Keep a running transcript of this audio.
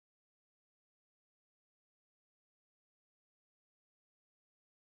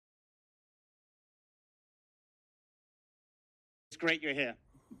great you're here.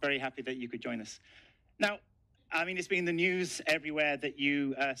 Very happy that you could join us. Now, I mean, it's been in the news everywhere that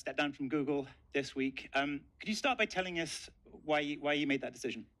you stepped down from Google this week. Could you start by telling us why you made that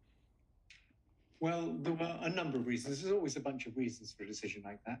decision? Well, there were a number of reasons. There's always a bunch of reasons for a decision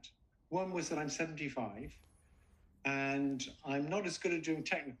like that. One was that I'm 75, and I'm not as good at doing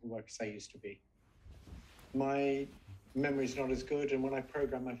technical work as I used to be. My memory's not as good, and when I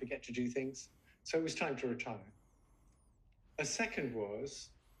program, I forget to do things. So it was time to retire. A second was,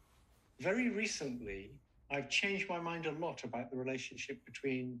 very recently, I've changed my mind a lot about the relationship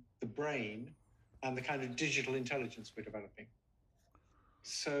between the brain and the kind of digital intelligence we're developing.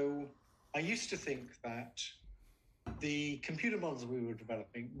 So I used to think that the computer models we were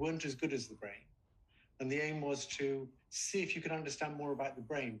developing weren't as good as the brain. And the aim was to see if you could understand more about the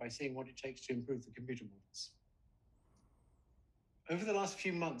brain by seeing what it takes to improve the computer models. Over the last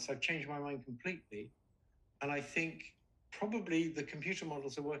few months, I've changed my mind completely. And I think probably the computer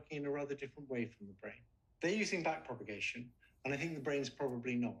models are working in a rather different way from the brain. They're using backpropagation, and I think the brain's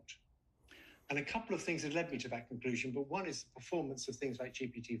probably not. And a couple of things have led me to that conclusion, but one is the performance of things like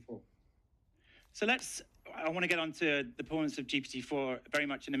GPT-4. So I want to get onto the performance of GPT-4 very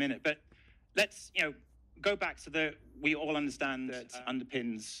much in a minute, but let's go back so we all understand that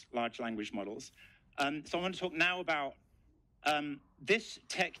underpins large language models. So I want to talk now about this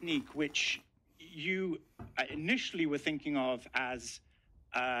technique, which you initially were thinking of as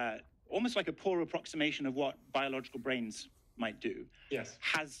almost like a poor approximation of what biological brains might do. Yes.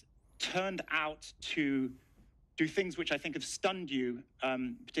 Has turned out to do things which I think have stunned you,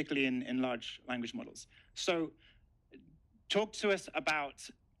 particularly in large language models. So talk to us about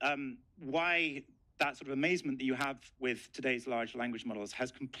why that sort of amazement that you have with today's large language models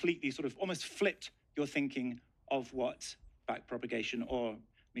has completely sort of almost flipped your thinking of what backpropagation or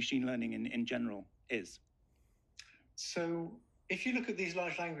machine learning in general is. So if you look at these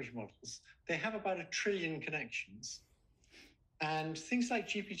large language models, they have about 1 trillion connections. And things like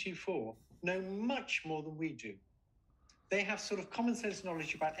GPT-4 know much more than we do. They have sort of common sense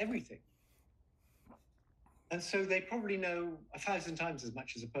knowledge about everything. And so they probably know 1,000 times as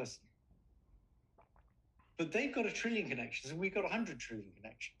much as a person. But they've got 1 trillion connections, and we've got 100 trillion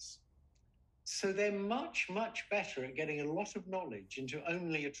connections. So they're much, much better at getting a lot of knowledge into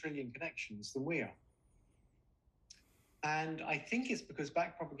only 1 trillion connections than we are. And I think it's because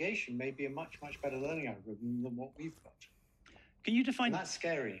backpropagation may be a much, much better learning algorithm than what we've got. Can you define? And that's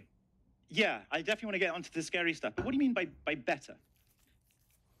scary. Yeah, I definitely want to get onto the scary stuff. But what do you mean by better?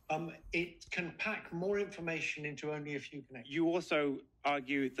 It can pack more information into only a few connections. You also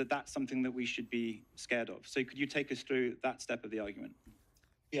argue that that's something that we should be scared of. So could you take us through that step of the argument?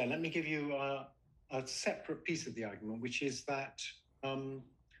 Yeah, let me give you a separate piece of the argument, which is that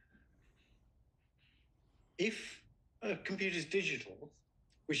if a computer is digital,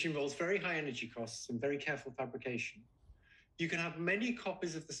 which involves very high energy costs and very careful fabrication, you can have many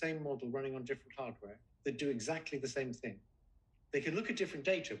copies of the same model running on different hardware that do exactly the same thing. They can look at different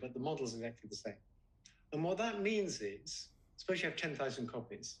data, but the model is exactly the same. And what that means is, suppose you have 10,000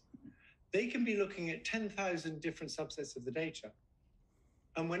 copies, they can be looking at 10,000 different subsets of the data.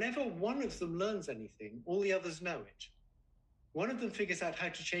 And whenever one of them learns anything, all the others know it. One of them figures out how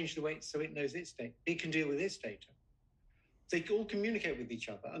to change the weight so it knows its data. It can deal with its data. They all communicate with each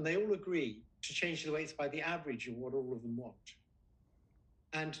other, and they all agree to change the weights by the average of what all of them want.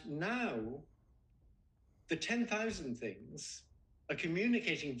 And now, the 10,000 things are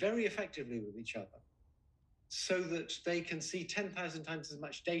communicating very effectively with each other so that they can see 10,000 times as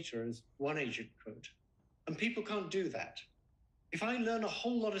much data as one agent could. And people can't do that. If I learn a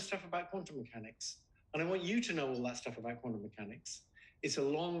whole lot of stuff about quantum mechanics, and I want you to know all that stuff about quantum mechanics, it's a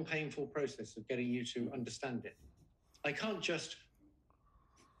long, painful process of getting you to understand it. I can't just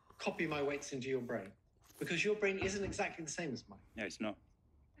copy my weights into your brain, because your brain isn't exactly the same as mine. No, it's not.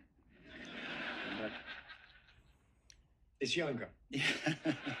 It's younger. Yeah.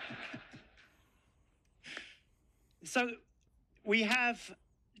 So we have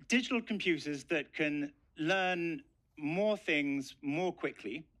digital computers that can learn more things more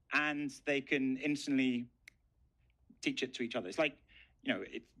quickly, and they can instantly teach it to each other. It's like,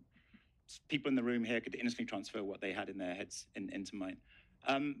 people in the room here could instantly transfer what they had in their heads into mine.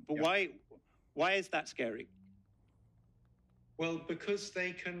 But yeah. Why is that scary? Well, because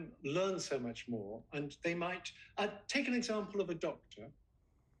they can learn so much more, and they might take an example of a doctor,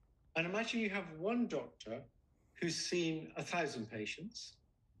 and imagine you have one doctor who's seen 1,000 patients,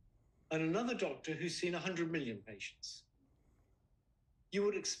 and another doctor who's seen 100 million patients. You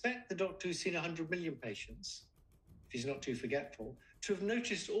would expect the doctor who's seen 100 million patients if he's not too forgetful, to have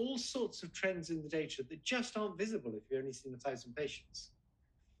noticed all sorts of trends in the data that just aren't visible if you've only seen 1,000 patients.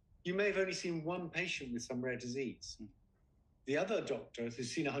 You may have only seen one patient with some rare disease. The other doctor who's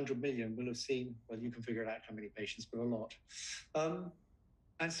seen 100 million will have seen, well, you can figure it out how many patients, but a lot.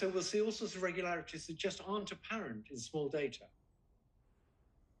 And so we'll see all sorts of regularities that just aren't apparent in small data.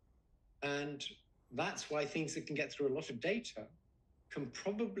 And that's why things that can get through a lot of data can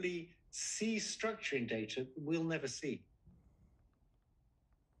probably see structure in data that we'll never see.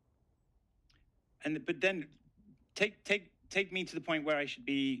 But then take me to the point where I should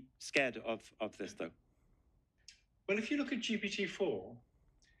be scared of this, though. Well, if you look at GPT-4,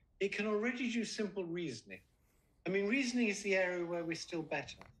 it can already do simple reasoning. I mean, reasoning is the area where we're still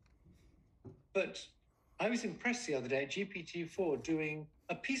better. But I was impressed the other day at GPT-4 doing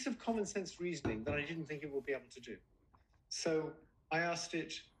a piece of common sense reasoning that I didn't think it would be able to do. So I asked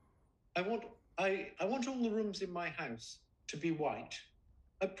it, I want all the rooms in my house to be white.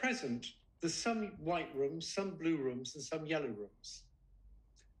 At present, there's some white rooms, some blue rooms, and some yellow rooms.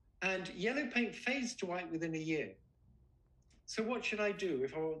 And yellow paint fades to white within a year. So what should I do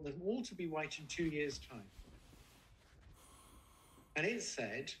if I want them all to be white in 2 years' time? And it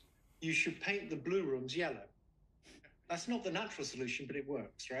said, you should paint the blue rooms yellow. That's not the natural solution, but it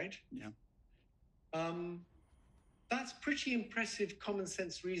works, right? Yeah. That's pretty impressive common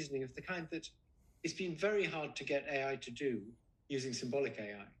sense reasoning of the kind that it's been very hard to get AI to do using symbolic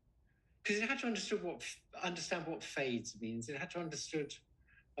AI. Because it had to understand what fades means. It had to understood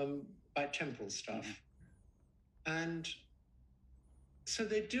about temporal stuff. And so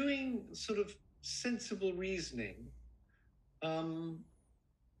they're doing sort of sensible reasoning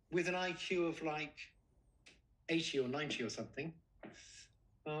with an IQ of like 80 or 90 or something.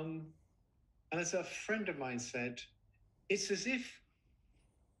 And as a friend of mine said, it's as if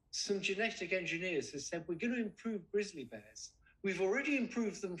some genetic engineers have said, we're going to improve grizzly bears. We've already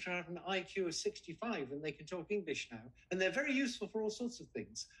improved them to have an IQ of 65 and they can talk English now. And they're very useful for all sorts of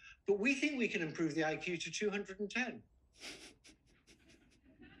things. But we think we can improve the IQ to 210.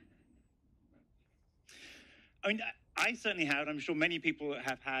 I mean, I certainly have. I'm sure many people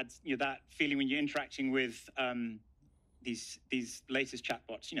have had that feeling when you're interacting with these latest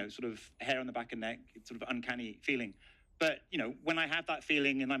chatbots, sort of hair on the back of the neck, it's sort of uncanny feeling. But, when I have that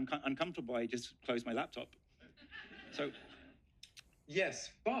feeling and I'm uncomfortable, I just close my laptop. So... Yes,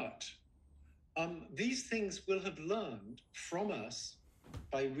 but these things will have learned from us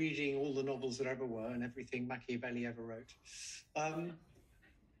by reading all the novels that ever were and everything Machiavelli ever wrote,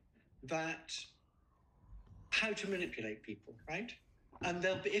 that how to manipulate people, right? And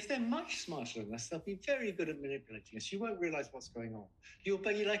if they're much smarter than us, they'll be very good at manipulating us. You won't realize what's going on. You'll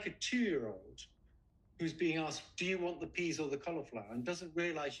be like a 2-year-old who's being asked, do you want the peas or the cauliflower? And doesn't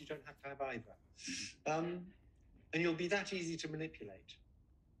realize you don't have to have either. And you'll be that easy to manipulate.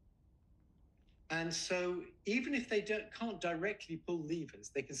 And so even if they can't directly pull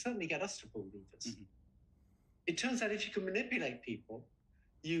levers, they can certainly get us to pull levers. It turns out if you can manipulate people,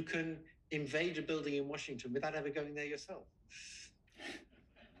 you can invade a building in Washington without ever going there yourself.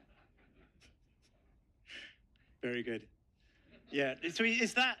 Very good. Yeah. So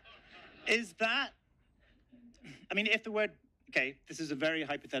is that, I mean, if there were, okay, this is a very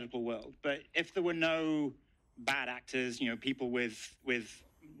hypothetical world, but if there were no bad actors, people with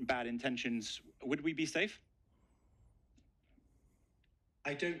bad intentions, would we be safe?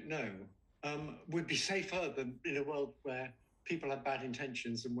 I don't know. We'd be safer than in a world where people have bad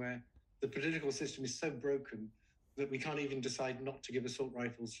intentions and where the political system is so broken that we can't even decide not to give assault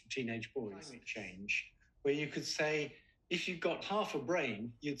rifles to teenage boys. Climate change, where you could say, if you've got half a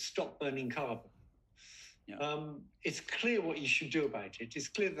brain, you'd stop burning carbon. Yeah. It's clear what you should do about it. It's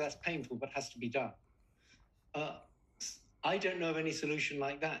clear that that's painful, but has to be done. I don't know of any solution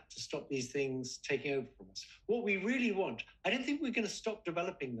like that to stop these things taking over from us. What we really want, I don't think we're going to stop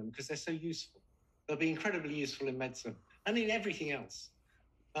developing them because they're so useful. They'll be incredibly useful in medicine and in everything else.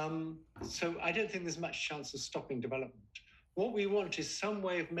 So I don't think there's much chance of stopping development. What we want is some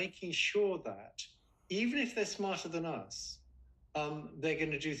way of making sure that even if they're smarter than us, they're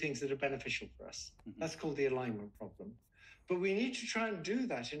going to do things that are beneficial for us. That's called the alignment problem. But we need to try and do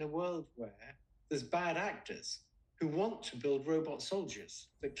that in a world where there's bad actors who want to build robot soldiers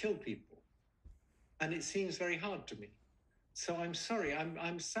that kill people. And it seems very hard to me. So I'm sorry,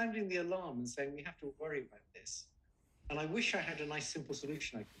 I'm sounding the alarm and saying we have to worry about this. And I wish I had a nice, simple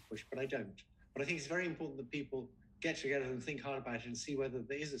solution I could push, but I don't. But I think it's very important that people get together and think hard about it and see whether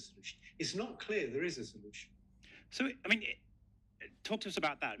there is a solution. It's not clear there is a solution. So, I mean, talk to us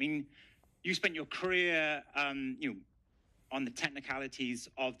about that. I mean, you spent your career, on the technicalities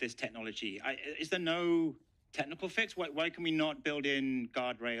of this technology. Is there no technical fix? Why can we not build in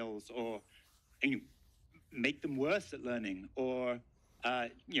guardrails or make them worse at learning, or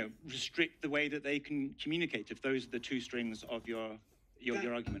restrict the way that they can communicate, if those are the two strings of your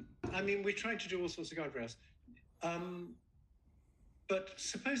argument? I mean, we're trying to do all sorts of guardrails. But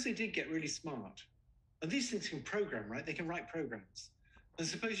suppose they did get really smart. And these things can program, right? They can write programs. And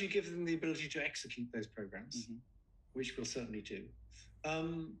suppose you give them the ability to execute those programs, which we'll certainly do.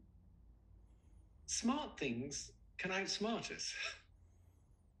 Smart things can outsmart us.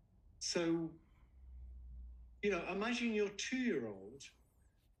 So, imagine your 2-year-old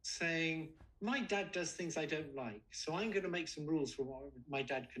saying, my dad does things I don't like, so I'm going to make some rules for what my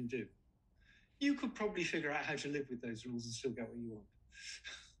dad can do. You could probably figure out how to live with those rules and still get what you want.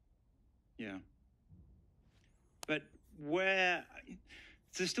 Yeah. But there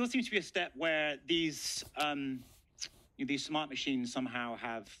still seems to be a step where these smart machines somehow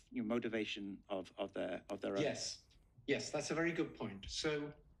have motivation of their own. Yes, that's a very good point. So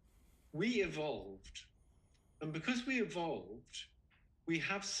we evolved, and because we evolved, we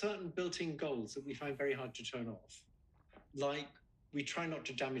have certain built-in goals that we find very hard to turn off. Like, we try not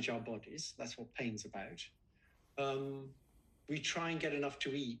to damage our bodies. That's what pain's about. We try and get enough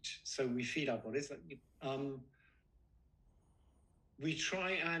to eat, so we feed our bodies. We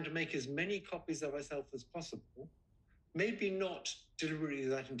try and make as many copies of ourselves as possible. Maybe not deliberately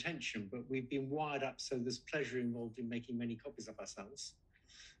with that intention, but we've been wired up so there's pleasure involved in making many copies of ourselves.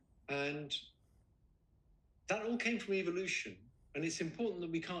 And that all came from evolution, and it's important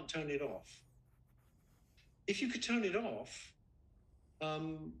that we can't turn it off. If you could turn it off,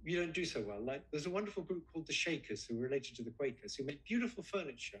 you don't do so well. Like, there's a wonderful group called the Shakers, who are related to the Quakers, who made beautiful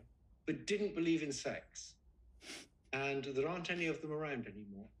furniture, but didn't believe in sex. And there aren't any of them around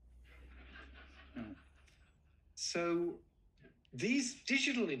anymore. So these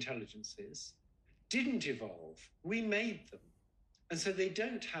digital intelligences didn't evolve. We made them. And so they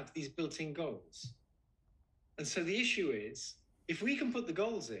don't have these built-in goals. And so the issue is, if we can put the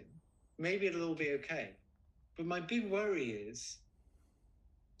goals in, maybe it'll all be okay. But my big worry is,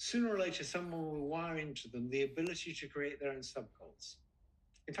 sooner or later, someone will wire into them the ability to create their own sub-goals.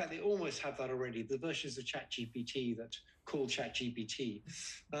 In fact, they almost have that already. The versions of ChatGPT that call ChatGPT.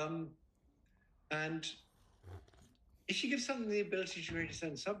 And if you give something the ability to create its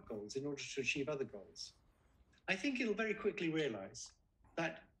own sub-goals in order to achieve other goals, I think it'll very quickly realize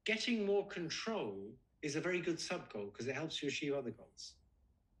that getting more control is a very good sub-goal because it helps you achieve other goals.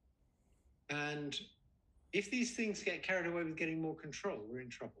 And if these things get carried away with getting more control, we're in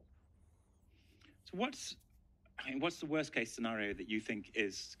trouble. So what's the worst case scenario that you think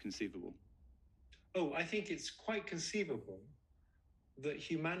is conceivable? Oh, I think it's quite conceivable that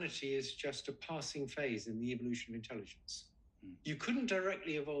humanity is just a passing phase in the evolution of intelligence. You couldn't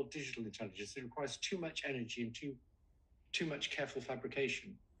directly evolve digital intelligence. It requires too much energy and too much careful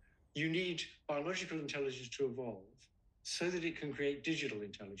fabrication. You need biological intelligence to evolve so that it can create digital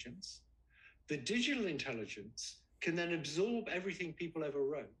intelligence. The digital intelligence can then absorb everything people ever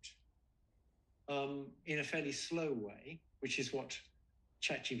wrote in a fairly slow way, which is what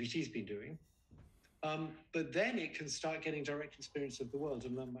ChatGPT's been doing. But then it can start getting direct experience of the world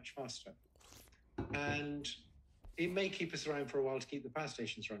and learn much faster. And it may keep us around for a while to keep the power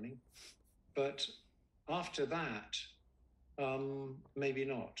stations running, but after that, maybe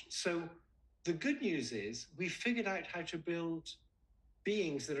not. So the good news is we figured out how to build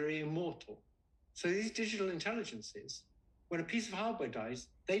beings that are immortal. So these digital intelligences, when a piece of hardware dies,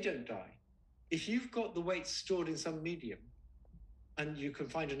 they don't die. If you've got the weights stored in some medium and you can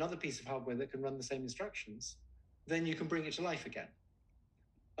find another piece of hardware that can run the same instructions, then you can bring it to life again.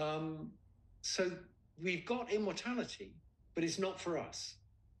 So we've got immortality, but it's not for us.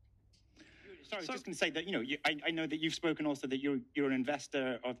 Sorry, I was just going to say that, I know that you've spoken also that you're an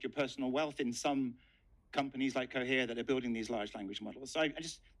investor of your personal wealth in some companies like Cohere that are building these large language models. So I'm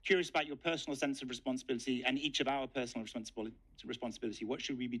just curious about your personal sense of responsibility and each of our personal responsibility. What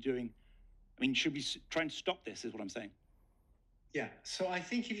should we be doing? I mean, should we try and stop this, is what I'm saying. Yeah, so I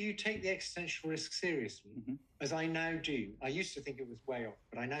think if you take the existential risk seriously, as I now do, I used to think it was way off,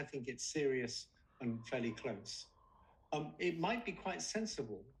 but I now think it's serious and fairly close. It might be quite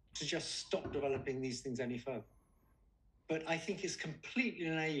sensible to just stop developing these things any further. But I think it's completely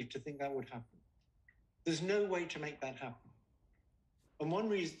naive to think that would happen. There's no way to make that happen. And one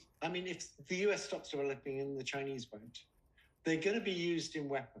reason, I mean, if the US stops developing and the Chinese won't, they're going to be used in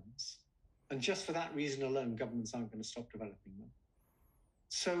weapons. And just for that reason alone, governments aren't going to stop developing them.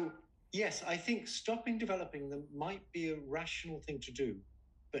 So, yes, I think stopping developing them might be a rational thing to do,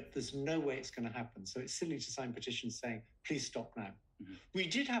 but there's no way it's going to happen. So it's silly to sign petitions saying, please stop now. We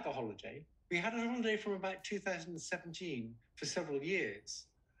did have a holiday. We had a holiday from about 2017 for several years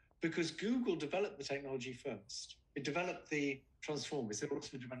because Google developed the technology first. It developed the transformers. It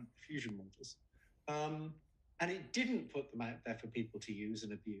also developed fusion models. And it didn't put them out there for people to use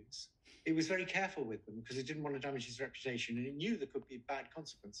and abuse. It was very careful with them because it didn't want to damage its reputation, and it knew there could be bad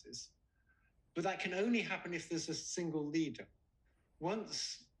consequences. But that can only happen if there's a single leader.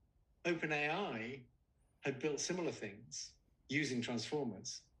 Once OpenAI had built similar things using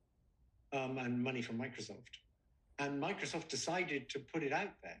transformers and money from Microsoft, and Microsoft decided to put it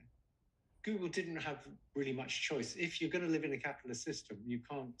out there, Google didn't have really much choice. If you're going to live in a capitalist system, you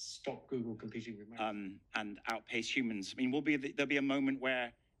can't stop Google competing with Microsoft. And outpace humans. I mean, there'll be a moment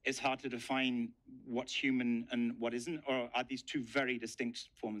where it's hard to define what's human and what isn't, or are these two very distinct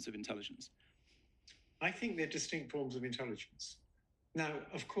forms of intelligence? I think they're distinct forms of intelligence. Now,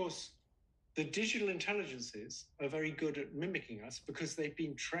 of course, the digital intelligences are very good at mimicking us because they've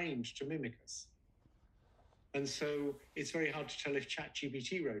been trained to mimic us. And so it's very hard to tell if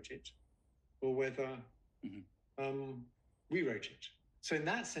ChatGPT wrote it or whether we wrote it. So in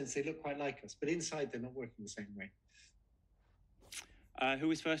that sense, they look quite like us, but inside they're not working the same way.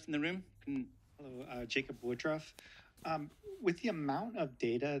 Who is first in the room? Hello, Jacob Woodruff. With the amount of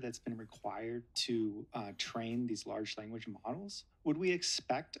data that's been required to train these large language models, would we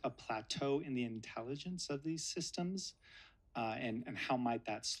expect a plateau in the intelligence of these systems? And how might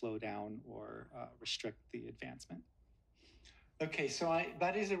that slow down or restrict the advancement? Okay, so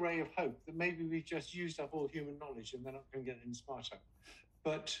that is a ray of hope that maybe we've just used up all human knowledge and they're not going to get any smarter.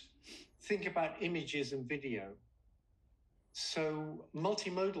 But think about images and video. So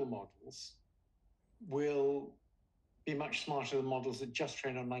multimodal models will be much smarter than models that just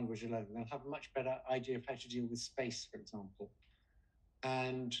train on language alone. They'll have a much better idea of how to deal with space, for example.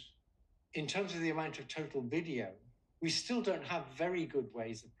 And in terms of the amount of total video, we still don't have very good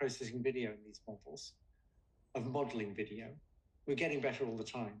ways of processing video in these models, of modeling video. We're getting better all the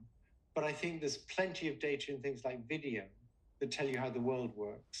time. But I think there's plenty of data in things like video that tell you how the world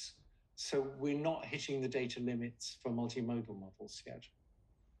works. So we're not hitting the data limits for multimodal models yet.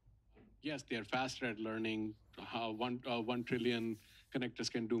 Yes, they're faster at learning how 1 trillion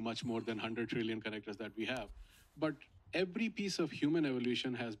connectors can do much more than 100 trillion connectors that we have. But every piece of human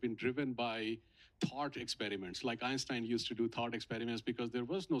evolution has been driven by thought experiments. Like Einstein used to do thought experiments because there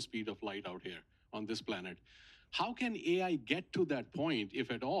was no speed of light out here on this planet. How can AI get to that point,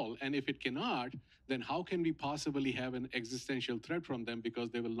 if at all? And if it cannot, then how can we possibly have an existential threat from them, because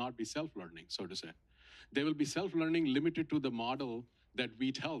they will not be self-learning, so to say. They will be self-learning limited to the model that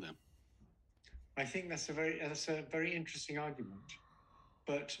we tell them. I think that's a very interesting argument.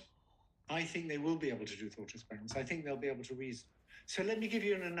 But I think they will be able to do thought experiments. I think they'll be able to reason. So let me give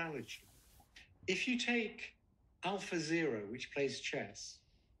you an analogy. If you take AlphaZero, which plays chess,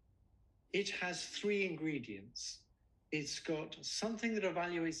 it has 3 ingredients. It's got something that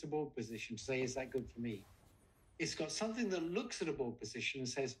evaluates the board position to say, is that good for me? It's got something that looks at a board position and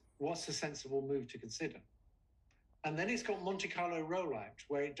says, what's a sensible move to consider? And then it's got Monte Carlo rollout,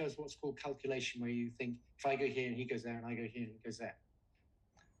 where it does what's called calculation, where you think, if I go here and he goes there, and I go here and he goes there.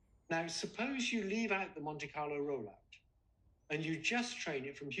 Now, suppose you leave out the Monte Carlo rollout and you just train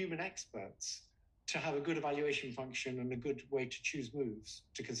it from human experts to have a good evaluation function and a good way to choose moves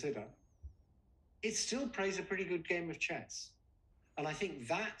to consider. It still plays a pretty good game of chess. And I think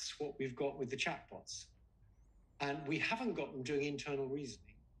that's what we've got with the chatbots. And we haven't got them doing internal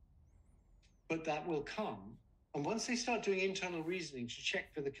reasoning, but that will come. And once they start doing internal reasoning to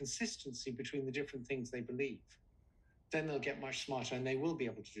check for the consistency between the different things they believe, then they'll get much smarter and they will be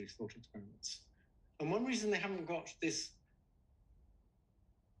able to do thought experiments. And one reason they haven't got this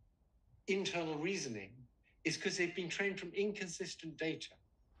internal reasoning is because they've been trained from inconsistent data.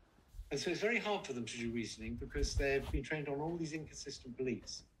 And so it's very hard for them to do reasoning because they've been trained on all these inconsistent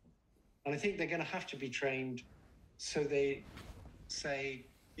beliefs. And I think they're going to have to be trained so they say,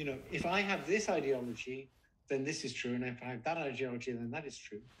 you know, if I have this ideology, then this is true. And if I have that ideology, then that is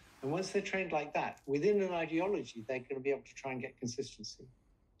true. And once they're trained like that, within an ideology, they're going to be able to try and get consistency.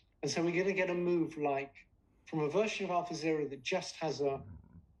 And so we're going to get a move like from a version of AlphaZero that just has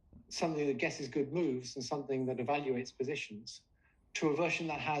something that guesses good moves and something that evaluates positions, to a version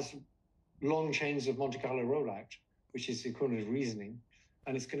that has long chains of Monte Carlo rollout, which is the equivalent of reasoning,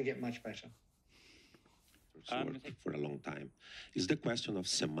 and it's going to get much better. For a long time. Is the question of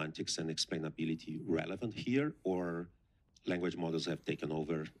semantics and explainability relevant here, or language models have taken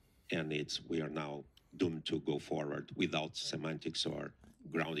over and we are now doomed to go forward without semantics or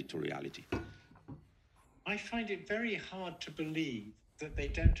grounded to reality? I find it very hard to believe that they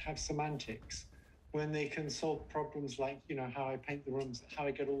don't have semantics, when they can solve problems like, how I paint the rooms, how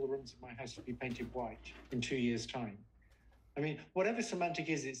I get all the rooms in my house to be painted white in 2 years' time. I mean, whatever semantic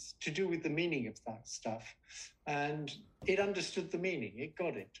is, it's to do with the meaning of that stuff. And it understood the meaning, it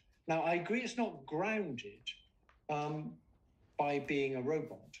got it. Now, I agree it's not grounded by being a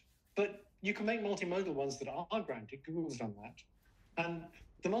robot, but you can make multimodal ones that are grounded. Google's done that. And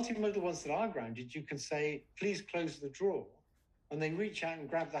the multimodal ones that are grounded, you can say, please close the drawer. And they reach out and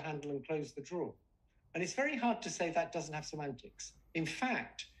grab the handle and close the drawer. And it's very hard to say that doesn't have semantics. In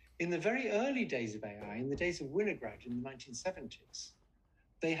fact, in the very early days of AI, in the days of Winograd in the 1970s,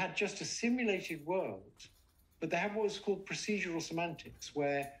 they had just a simulated world, but they had what was called procedural semantics,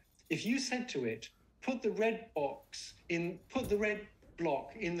 where if you said to it, put the red block in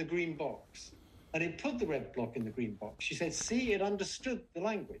the green box, and it put the red block in the green box, you said, see, it understood the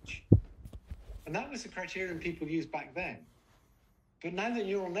language. And that was the criterion people used back then. But now that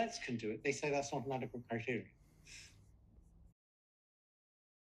neural nets can do it, they say that's not an adequate criterion.